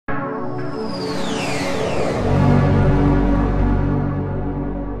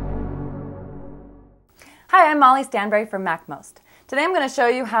Molly Stanberry from MacMost. Today I'm going to show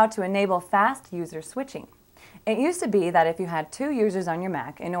you how to enable fast user switching. It used to be that if you had two users on your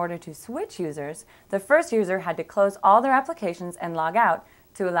Mac, in order to switch users, the first user had to close all their applications and log out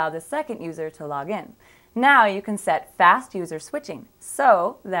to allow the second user to log in. Now you can set fast user switching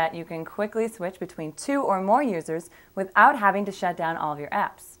so that you can quickly switch between two or more users without having to shut down all of your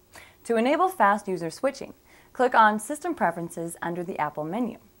apps. To enable fast user switching, click on System Preferences under the Apple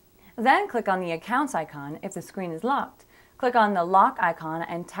menu. Then click on the Accounts icon if the screen is locked. Click on the lock icon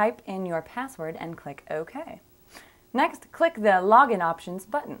and type in your password and click OK. Next, click the Login Options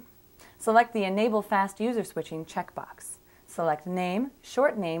button. Select the Enable Fast User Switching checkbox. Select Name,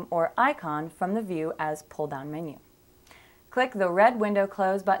 Short Name, or Icon from the View as pull-down menu. Click the red Window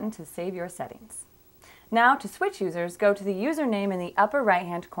Close button to save your settings. Now, to switch users, go to the username in the upper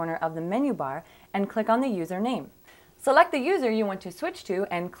right-hand corner of the menu bar and click on the username. Select the user you want to switch to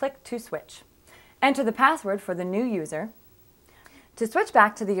and click to switch. Enter the password for the new user. To switch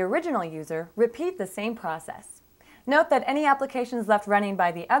back to the original user, repeat the same process. Note that any applications left running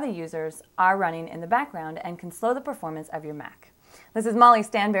by the other users are running in the background and can slow the performance of your Mac. This is Molly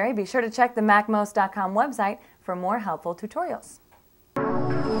Stanberry. Be sure to check the MacMost.com website for more helpful tutorials.